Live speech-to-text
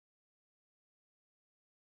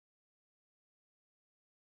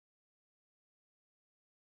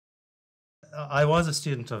I was a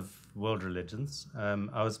student of world religions.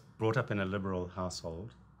 I was brought up in a liberal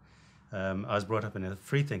household. I was brought up in a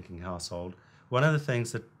free-thinking household. One of the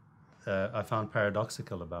things that I found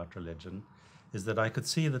paradoxical about religion is that I could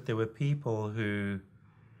see that there were people who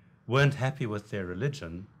weren't happy with their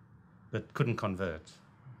religion but couldn't convert.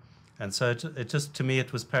 And so it just, to me,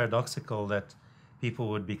 it was paradoxical that people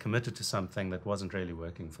would be committed to something that wasn't really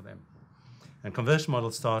working for them. And conversion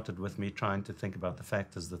model started with me trying to think about the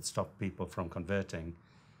factors that stop people from converting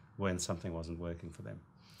when something wasn't working for them.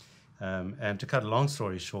 And to cut a long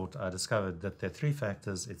story short, I discovered that there are 3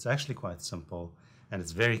 factors. It's actually quite simple, and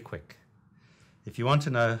it's very quick. If you want to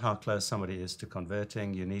know how close somebody is to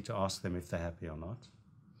converting, you need to ask them if they're happy or not.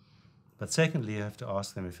 But secondly, you have to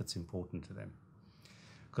ask them if it's important to them.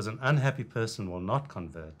 Because an unhappy person will not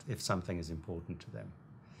convert if something is important to them.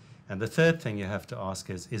 And the third thing you have to ask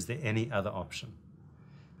is there any other option?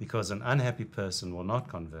 Because an unhappy person will not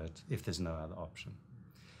convert if there's no other option.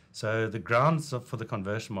 So the grounds for the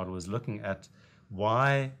conversion model was looking at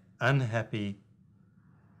why unhappy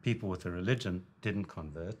people with a religion didn't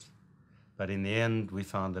convert. But in the end, we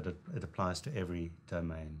found that it applies to every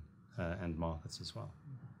domain and markets as well.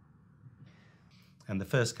 And the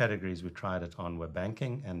first categories we tried it on were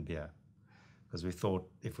banking and beer, because we thought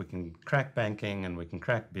if we can crack banking and we can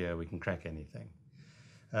crack beer, we can crack anything.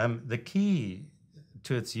 The key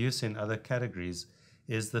to its use in other categories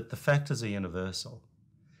is that the factors are universal.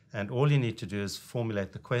 And all you need to do is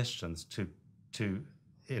formulate the questions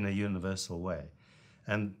in a universal way.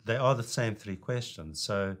 And they are the same 3 questions.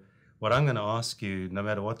 So what I'm going to ask you, no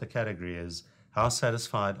matter what the category is, how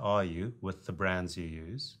satisfied are you with the brands you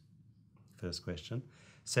use? First question.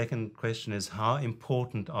 Second question is, how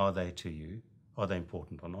important are they to you? Are they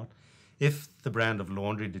important or not? If the brand of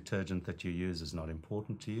laundry detergent that you use is not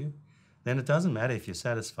important to you, then it doesn't matter if you're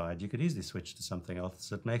satisfied. You could easily switch to something else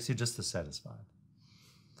that makes you just as satisfied.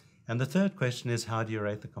 And the third question is, how do you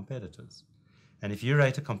rate the competitors? And if you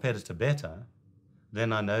rate a competitor better,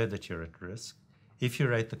 then I know that you're at risk. If you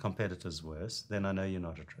rate the competitors worse, then I know you're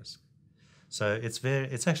not at risk. So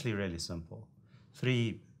it's actually really simple.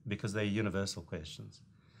 3, because they're universal questions.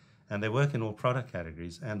 And they work in all product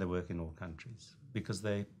categories and they work in all countries because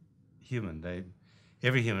they're human.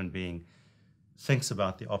 Every human being thinks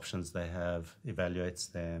about the options they have,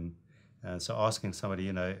 evaluates them. And so asking somebody,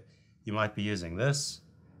 you might be using this.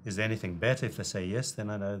 Is there anything better? If they say yes, then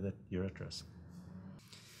I know that you're at risk.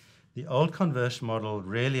 The old conversion model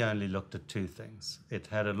really only looked at 2 things. It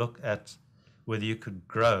had a look at whether you could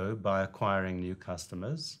grow by acquiring new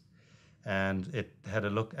customers, and it had a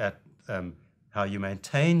look at how you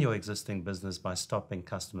maintain your existing business by stopping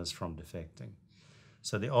customers from defecting.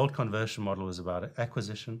 So the old conversion model was about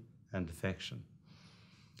acquisition and defection.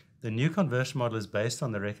 The new conversion model is based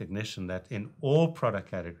on the recognition that in all product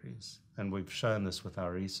categories, and we've shown this with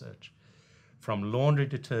our research, from laundry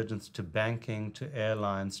detergents to banking to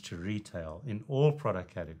airlines to retail, in all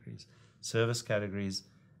product categories, service categories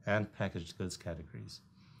and packaged goods categories,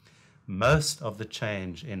 most of the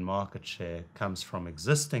change in market share comes from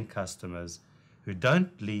existing customers who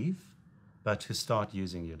don't leave, but who start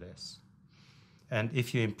using you less. And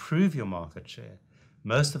if you improve your market share,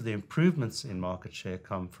 most of the improvements in market share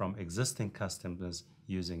come from existing customers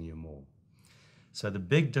using you more. So the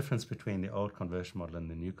big difference between the old conversion model and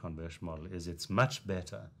the new conversion model is it's much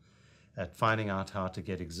better at finding out how to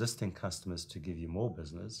get existing customers to give you more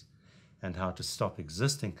business and how to stop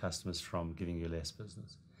existing customers from giving you less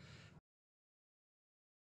business.